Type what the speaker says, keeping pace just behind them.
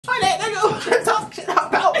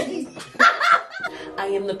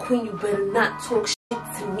am the queen, you better not talk shit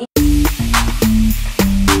to me.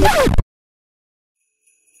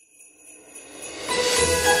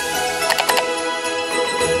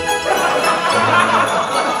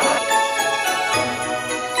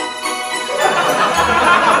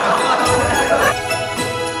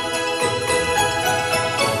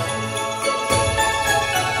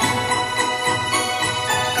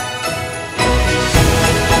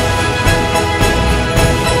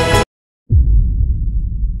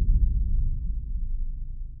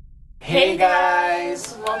 Hey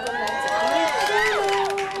guys! Welcome back to our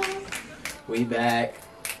channel. We back.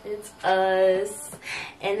 It's us,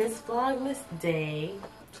 and it's Vlogmas day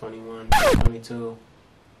 21, 22.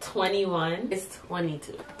 21. It's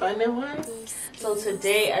 22. 21? So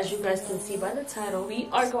today, as you guys can see by the title, we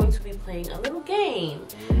are going to be playing a little game.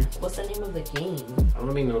 What's the name of the game? I don't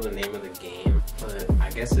even know the name of the game, but I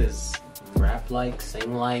guess it's rap like,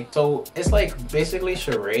 sing like. So it's like basically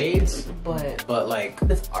charades, but like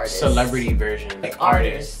it's artists. Celebrity version, like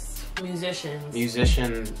artists,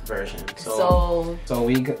 musician version. So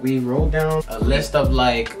we wrote down a list of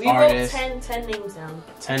like artists. We wrote 10 names down.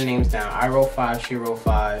 10 names down. I wrote 5, she wrote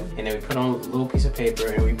 5, and then we put on a little piece of paper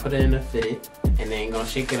and we put it in a fitted, and then you're gonna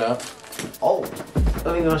shake it up. Oh,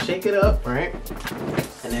 so we're gonna shake it up, right?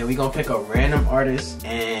 And then we gonna pick a random artist,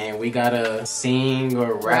 and we gotta sing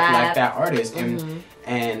or rap like that artist, and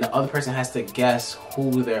the other person has to guess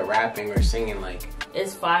who they're rapping or singing like.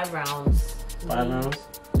 It's 5 rounds. 5 rounds?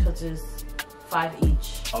 Because it's 5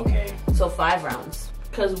 each. Okay. So 5 rounds.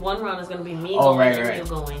 Because 1 round is gonna be me going and you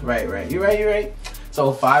going. Right. You're right.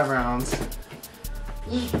 So 5 rounds.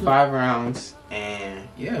 5 rounds, and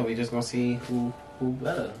yeah, we just gonna see who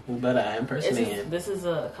better at impersonating. This is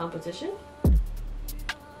a competition?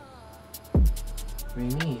 What do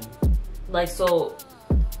you mean? Like, so,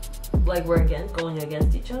 like we're going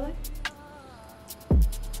against each other?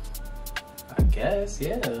 I guess,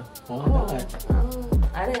 yeah. Why not?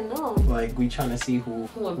 I didn't know. Like, we trying to see who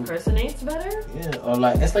impersonates better? Yeah, or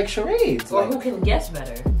like, it's like charades. Or like, who can guess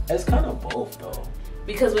better? It's kind of both, though.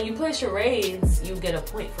 Because when you play charades, you get a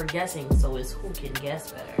point for guessing, so it's who can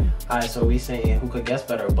guess better. Alright, so we saying who could guess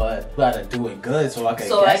better, but we gotta do it good so I can guess it.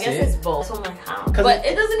 So I guess it's both. So I'm like, how? But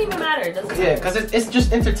it doesn't even matter. It doesn't matter. Because it's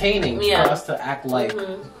just entertaining for us to act like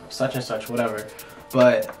such and such, whatever.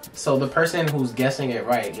 But, so the person who's guessing it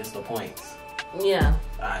right gets the points. Yeah.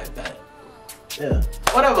 I bet. Yeah.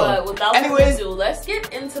 Whatever. But without further ado, let's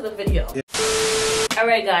get into the video. Yeah.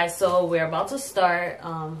 Alright guys, so we're about to start.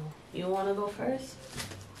 You wanna go first?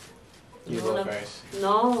 You go first.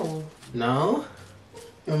 No. No?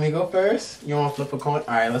 You want me to go first? You want to flip a coin?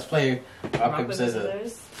 Alright, let's play rock, paper,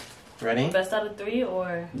 scissors. Ready? Best out of 3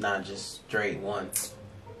 or? Nah, just straight 1.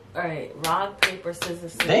 Alright, rock, paper,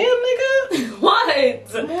 scissors, shoot. Damn, nigga! What?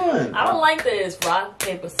 Come on. I don't like this. Rock,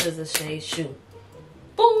 paper, scissors, shade, shoot.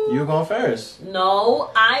 Boom! You going first.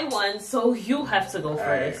 No, I won, so you have to go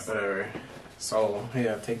first. Alright, whatever. So,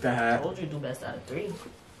 here, take the hat. I told you to do best out of 3.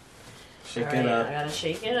 Shake it up. I gotta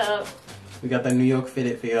shake it up. We got the New York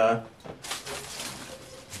fitted for y'all.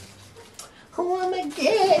 Who I'ma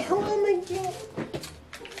get?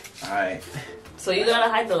 Alright. So you gotta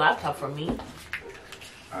hide the laptop from me.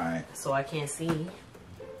 Alright. So I can't see.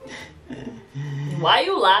 Why are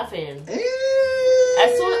you laughing? As soon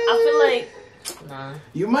as I feel like, nah.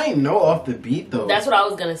 You might know off the beat though. That's what I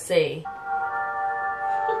was gonna say.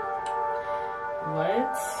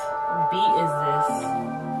 What beat is this?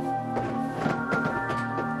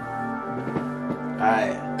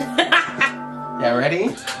 Alright. Yeah,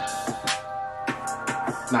 ready?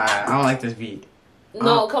 Nah, I don't like this beat.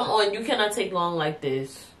 No, come on. You cannot take long like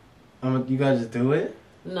this. You gotta just do it?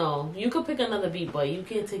 No. You could pick another beat, but you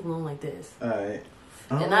can't take long like this. Alright.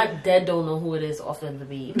 And I don't know who it is off of the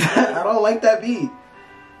beat. I don't like that beat.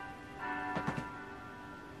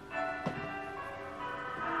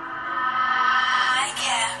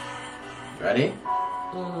 Ready?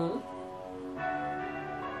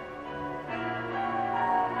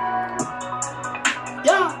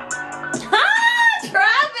 Yeah.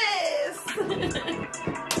 Travis!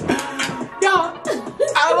 Yeah.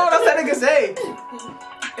 I don't know what else that nigga say.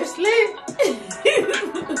 It's lit.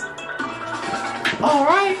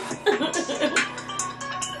 Alright.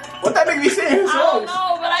 What that nigga be saying? I don't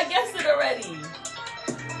know, but I guessed it already.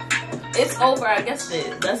 It's over. I guessed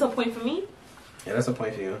it. That's a point for me? Yeah, that's a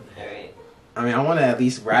point for you. Alright. I mean, I want to at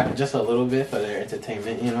least rap just a little bit for their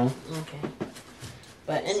entertainment, you know? Okay.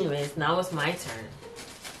 But anyways, now it's my turn.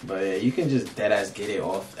 But yeah, you can just deadass get it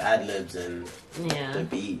off ad-libs and the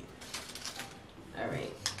beat.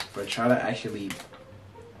 Alright. But try to actually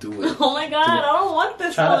Do it. Oh my god, I don't want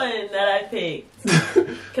this one that I picked.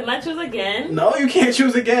 Can I choose again? No, you can't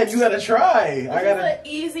choose again. You gotta try. I gotta.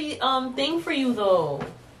 It's an easy thing for you though.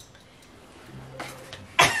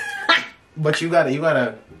 But you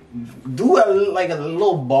gotta do like a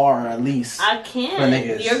little bar at least. I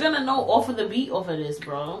can't. You're gonna know off of the beat off of this,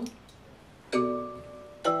 bro.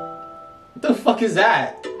 What the fuck is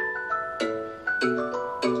that?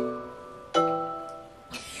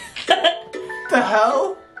 The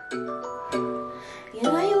hell? You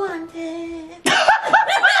know you want it.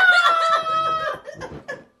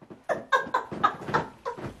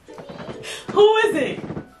 Who is it?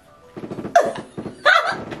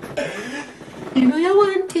 You know you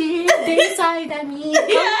want it. They decide me.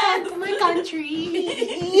 Come to my country.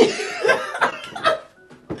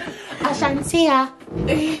 Ashansia.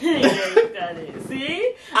 Yeah, you got it.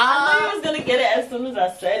 See? I knew you was gonna get it as soon as I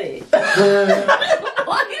said it.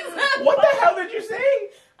 What the hell did you say?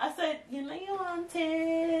 I said, you know you want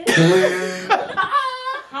it.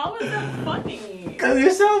 How is that funny? Because you're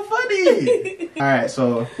so funny. Alright,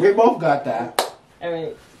 so we both got that.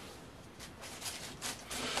 Alright.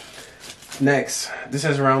 Next. This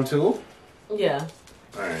is round 2? Yeah.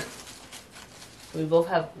 Alright. We both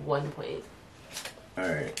have 1 point.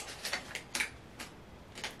 Alright.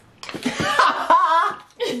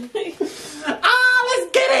 Let's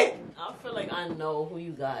get it! I feel like I know who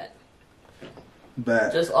you got.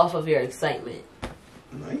 Bet. Just off of your excitement.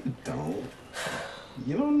 No, you don't.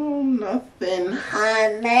 You don't know nothing,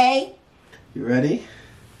 honey. You ready?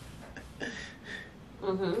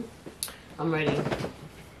 Mm-hmm. I'm ready.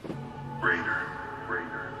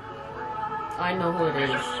 I know who it is.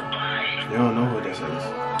 You don't know who this is.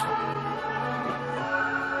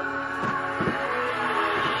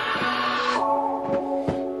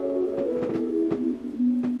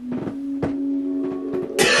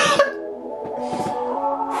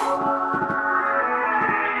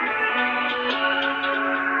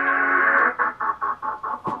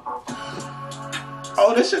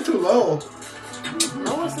 Oh, this shit too low.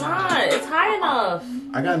 No, it's not. It's high enough.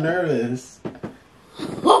 I got nervous.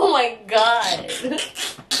 Oh my god.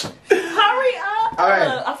 Hurry up. Alright.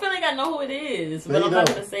 I feel like I know who it is, but I'm not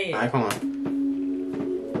gonna say it. Alright, come on.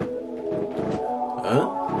 Huh?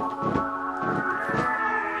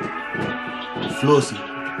 Flossy.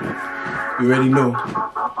 You already know.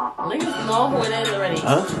 Niggas know who it is already.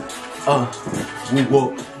 Huh? We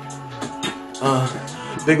walk.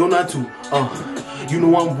 They go not to. You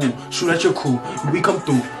know I'm woo. Shoot at your crew. We come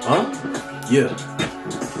through. Huh? Yeah.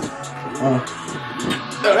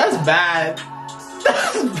 No, that's bad.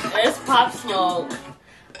 It's Pop Smoke.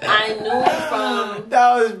 I knew it from.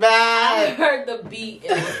 That was bad. I heard the beat.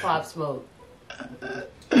 It was Pop Smoke.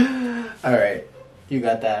 All right, you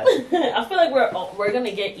got that. I feel like we're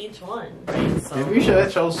gonna get each one. Right? So maybe we should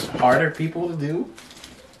have chose harder people to do.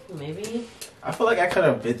 Maybe. I feel like I could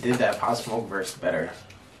have did that Pop Smoke verse better.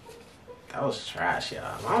 That was trash,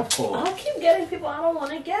 y'all. My fault. I don't keep getting people I don't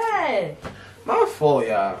want to get. My fault,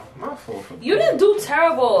 y'all. My fault for you didn't do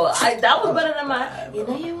terrible. That was better than my. You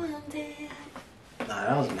know you want it. Nah,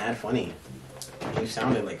 that was mad funny. You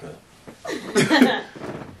sounded like a.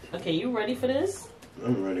 Okay, you ready for this?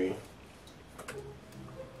 I'm ready.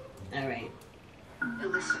 All right.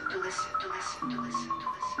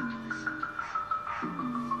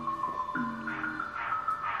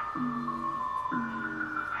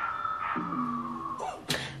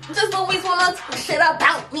 Just always wanna talk shit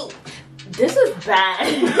about me. This is bad.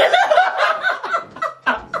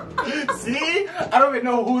 See? I don't even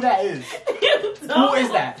know who that is. Who is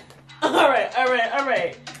that?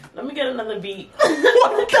 Alright. Let me get another beat.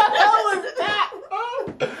 What the hell is that?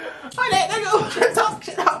 Oh, that nigga talk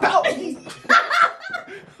shit about me.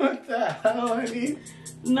 What the hell, honey?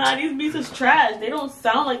 Nah, these beats is trash. They don't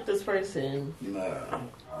sound like this person. Nah.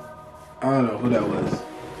 I don't know who that was.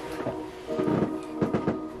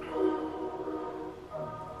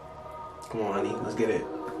 Come on, honey. Let's get it.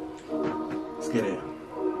 Let's get it.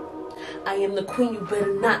 I am the queen. You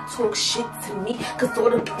better not talk shit to me. Cause all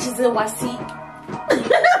the bitches in YC. Do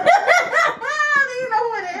you know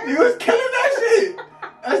what it is? You was killing that shit.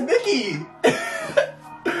 That's Nikki.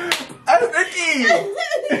 That's Nikki.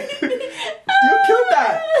 You killed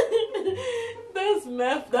that. That's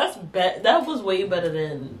meth. That was way better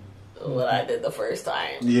than what I did the first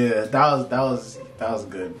time. Yeah, that was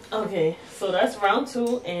good. Okay, so that's round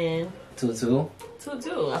 2 and 2-2.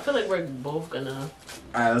 2-2. I feel like we're both gonna.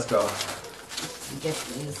 All right, let's go. Get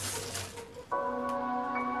these.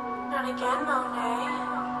 Not again, Monet.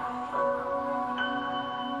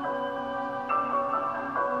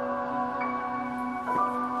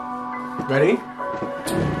 Ready?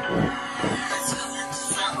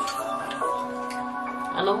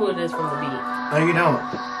 know who it is from the beat. No, you don't.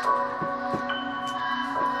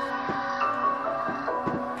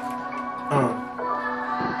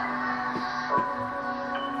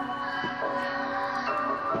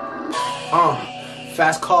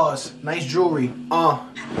 Fast cars, nice jewelry.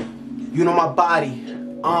 You know my body.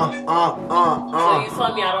 So you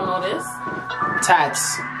telling me I don't know this?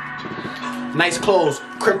 Tats. Nice clothes,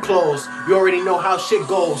 crib clothes. You already know how shit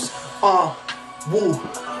goes.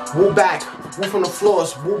 Woo back, woo from the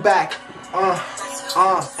floors, woo back.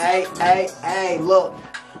 Hey, look.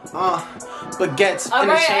 Baguettes in the Alright,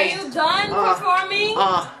 are chain. you done performing?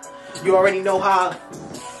 You already know how.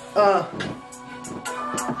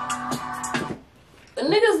 The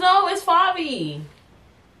niggas know it's Fabi.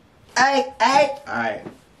 Hey. Alright.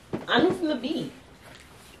 I knew from the beat.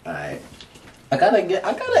 Alright. I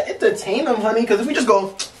gotta entertain them, honey, because if we just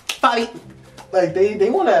go Fabi, like they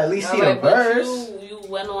wanna at least see the verse. You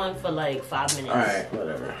went on for like 5 minutes. Alright,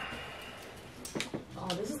 whatever. Oh,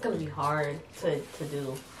 this is gonna be hard to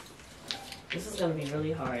do. This is gonna be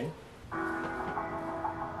really hard.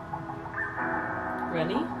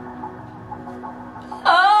 Ready?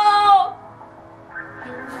 Oh!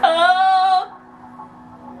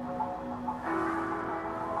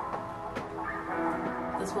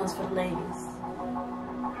 This one's for the ladies.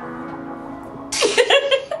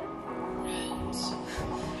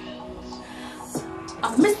 I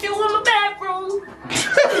missed you in my bathroom.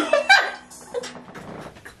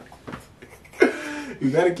 You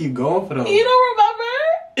gotta keep going for them. You don't remember?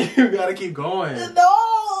 You gotta keep going. No,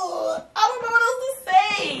 I don't know what else to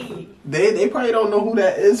say. They probably don't know who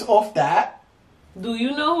that is off that. Do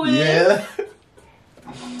you know who it is? Yeah.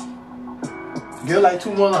 Get like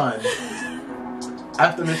 2 more lines.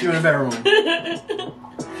 After Miss You in the bedroom.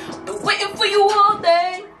 Waiting for you all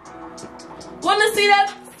day. Wanna see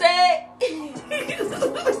that say?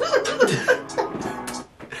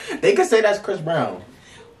 They could say that's Chris Brown.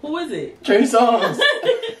 Who is it? Trey Songz.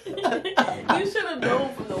 You should have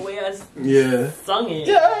known from the way I sung it.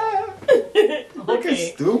 Yeah.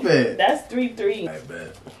 Okay. Stupid. That's 3-3. I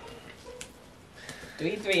bet.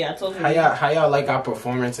 3-3. I told you. How y'all like our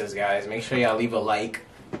performances, guys? Make sure y'all leave a like,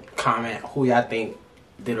 comment who y'all think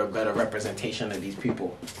did a better representation of these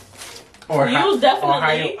people. Or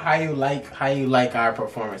definitely. Or how you like our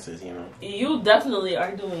performances, you know. You definitely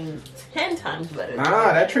are doing 10 times better.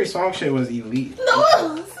 Nah, that Trey Songz shit was elite. No,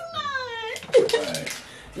 it's not. Right.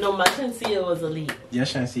 No, my Shensia was elite. Your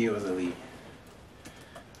Shensia was elite.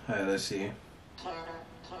 Alright, let's see.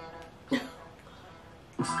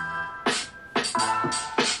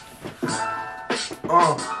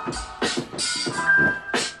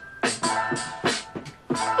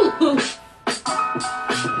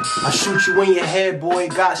 I shoot you in your head, boy.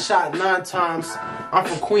 Got shot 9 times. I'm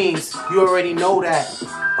from Queens. You already know that.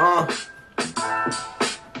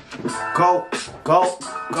 Go. What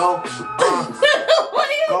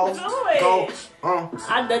are you doing? Go.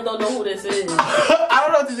 I don't know who this is. I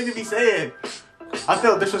don't know what this nigga be saying. I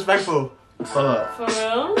feel disrespectful. Hold up. For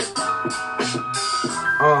real?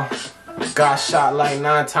 Got shot like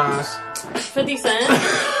 9 times. 50 Cent?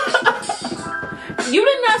 You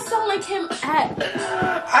did not sound like him at...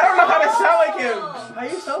 I don't know how to sound like him. How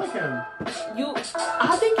you sound like him?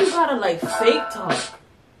 I think you gotta like fake talk.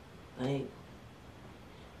 Like,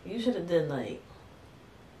 you should have did like...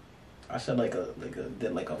 I should did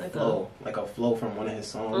a flow from one of his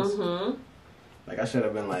songs. Mm-hmm. Like I should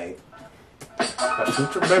have been like, I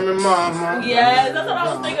shoot your baby mama. Yeah, that's what I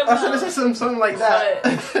was thinking about. I should have said something like that.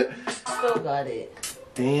 Still got it.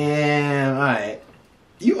 Damn. All right.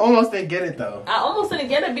 You almost didn't get it though. I almost didn't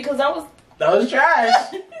get it because that was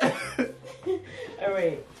trash. All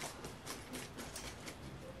right.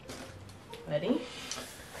 Ready?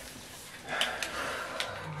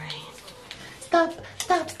 All right. Stop.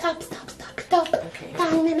 Okay.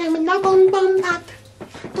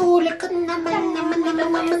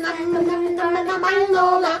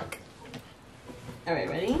 All right,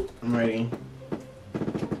 ready? I'm ready.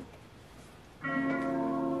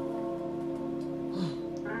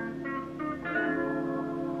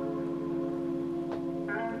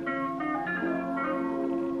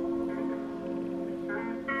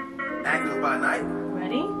 Acting by night.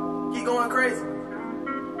 Ready? Keep going crazy.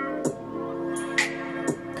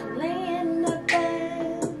 Lay in the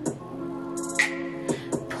bed,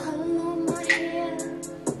 pull on my hair,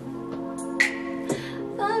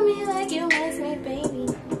 love me like you miss me, baby.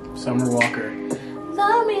 Summer Walker.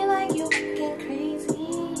 Love me like you get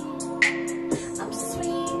crazy. I'm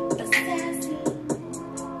sweet but sassy.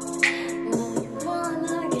 No, you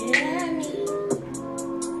wanna get at me.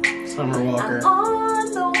 Summer Walker. I'm on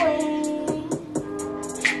the way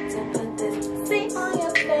to put this seat on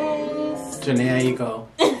your face. Janae, there you go.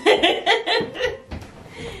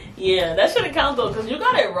 Yeah, that shouldn't count though, because you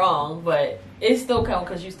got it wrong, but it still count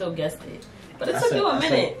because you still guessed it. But it took you a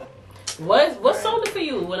minute. What sold it for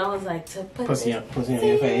you when I was like, to put pussy on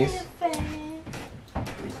your face?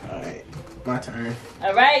 Alright, my turn.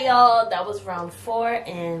 Alright, y'all, that was round 4,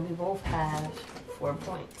 and we both have 4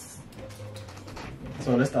 points.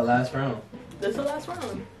 So this the last round? This is the last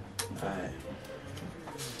round. Alright.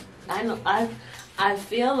 I know, I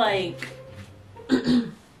feel like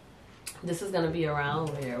this is gonna be a round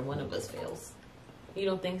where one of us fails. You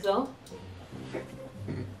don't think so?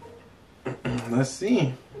 Let's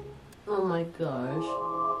see. Oh my gosh.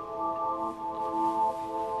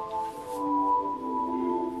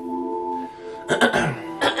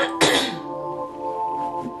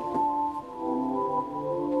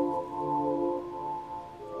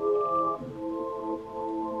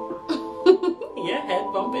 Your head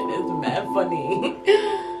bumping is mad funny.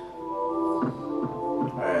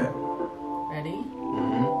 Alright. Ready?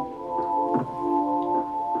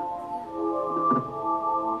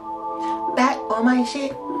 Back on my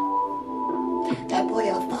shit. That boy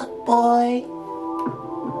a fuck boy.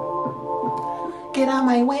 Get out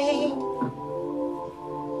my way.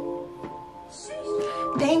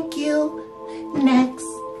 Thank you. Next.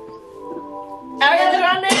 Ariana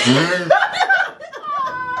Grande.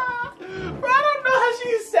 Bro, I don't know how she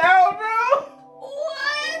sound, bro.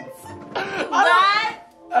 What?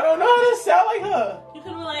 I don't know how to sound like her. You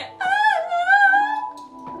could be like, ah.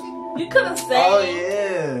 You could have said. Oh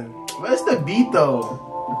yeah. What's the beat though?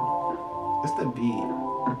 What's the beat?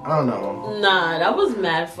 I don't know. Nah, that was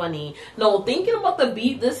mad funny. No, thinking about the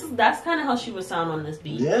beat, that's kind of how she would sound on this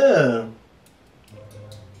beat. Yeah.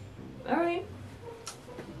 All right.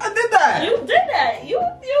 I did that. You did that. You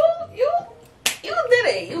did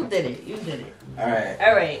it. You did it. You did it. All right.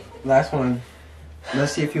 All right. Last one.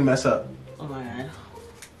 Let's see if you mess up. Oh my god.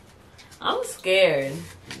 I'm scared.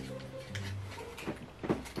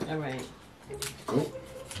 All right. Go.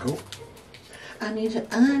 Go. I need your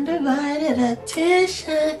undivided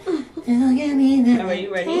attention. You need that. All right,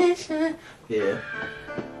 you ready? Attention. Yeah.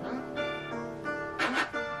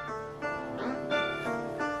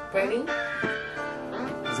 Ready?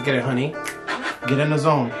 Let's get it, honey. Get in the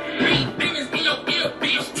zone.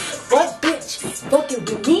 What bitch? Fucking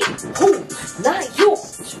with me? Who? Not you.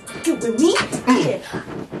 Fucking with me? Yeah.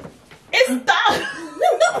 It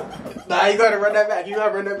stopped. Nah, you gotta run that back. You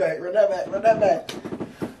gotta run that back. Run that back. Run that back.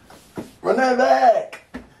 Run that back.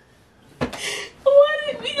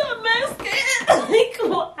 What? We got mad scared. Like,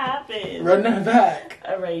 what happened? Run that back.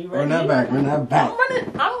 All right, you ready? Run that back. Run that back.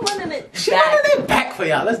 I'm running it She back. running it back for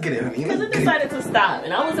y'all. Let's get it, honey. Because Let's it get decided to stop,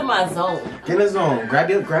 and I was in my zone. it. Get in the zone. Grab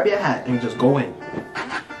your hat and just go in.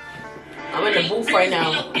 I'm in the booth right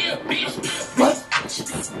now. What?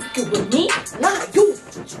 Fucking with me? Not you.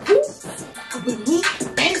 Who? Fucking with me?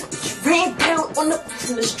 Baddest bitch ran down in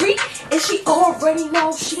the street, and she already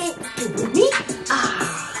knows she ain't fucking with me.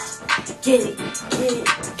 Ah. Get it, get it,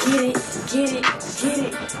 get it, get it, get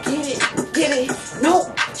it, get it, get it. No,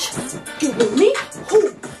 fucking with me? Who?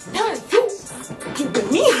 Not you. Fucking with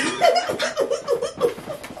me?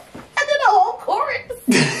 I did a whole chorus.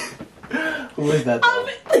 Who is that though?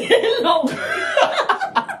 No.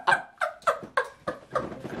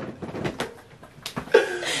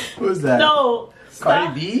 Who is that? No. Cardi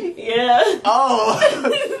Stop. B? Yeah. Oh.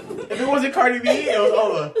 If it wasn't Cardi B, it was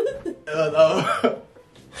over. It was over.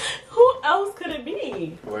 Who else could it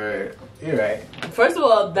be? Word. You're right. First of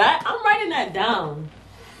all, that I'm writing that down.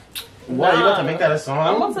 What? You Nah. about to make that a song?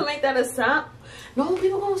 I want to make that a sound. No,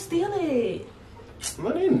 people gonna steal it.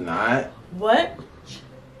 No, they not. What?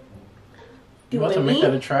 You about to with make me?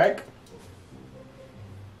 that a track?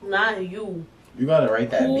 Not you. You gotta write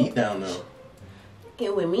that Who? beat down though.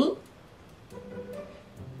 Get with me?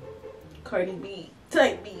 Cardi B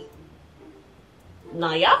type beat.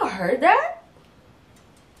 Nah, y'all heard that?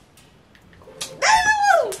 That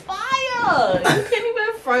was fire! You can't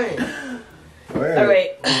even front. Word.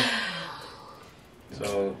 Alright.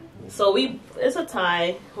 So it's a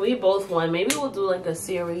tie. We both won. Maybe we'll do like a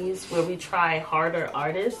series where we try harder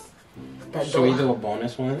artists. should we do a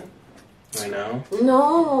bonus one right now?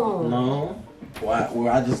 No. No. Why? Well,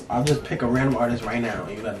 I'll just pick a random artist right now,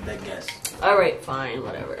 and you gotta then guess. All right, fine,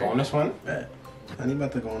 whatever. Bonus one. Bet. Honey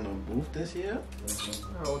about to go in the booth this year.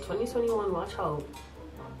 Oh, 2021. Watch out.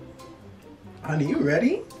 Honey, you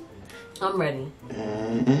ready? I'm ready.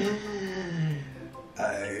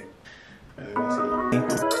 Alright. Let me see.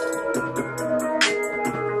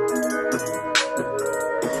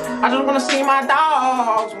 I just wanna see my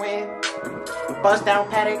dogs win. Bust down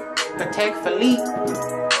paddock, protect Philippe.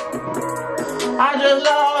 I I just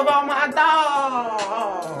love all my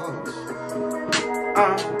dogs.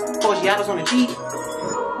 Porciatos on the cheek.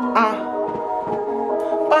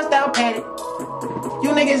 Bust out panic. You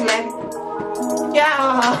niggas mad.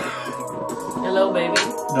 Yeah. Hello, baby.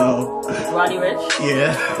 No. Roddy Rich.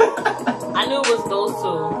 Yeah. I knew it was those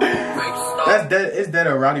two. That's dead. It's dead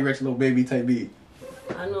a Roddy Rich Little Baby type beat.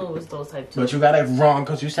 I knew it was those type two. But you got it wrong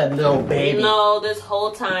because you said Little Baby. No, this whole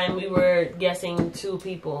time we were guessing two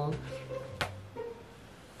people.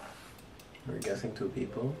 We're guessing two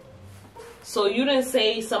people. So you didn't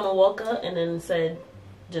say Summer Walker and then said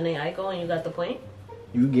Janae Aiko and you got the point?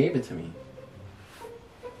 You gave it to me.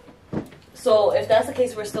 So if that's the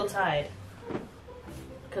case, we're still tied.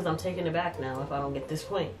 Because I'm taking it back now if I don't get this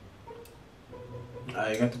point.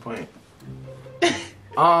 I got the point.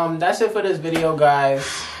 That's it for this video, guys.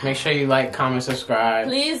 Make sure you like, comment, subscribe.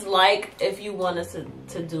 Please like if you want us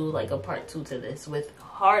to do like a part 2 to this with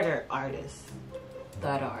harder artists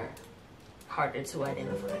that are harder to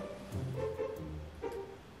identify.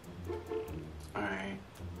 Alright.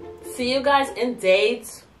 See you guys in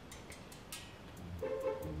dates.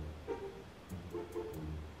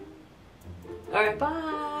 Alright,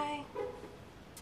 bye.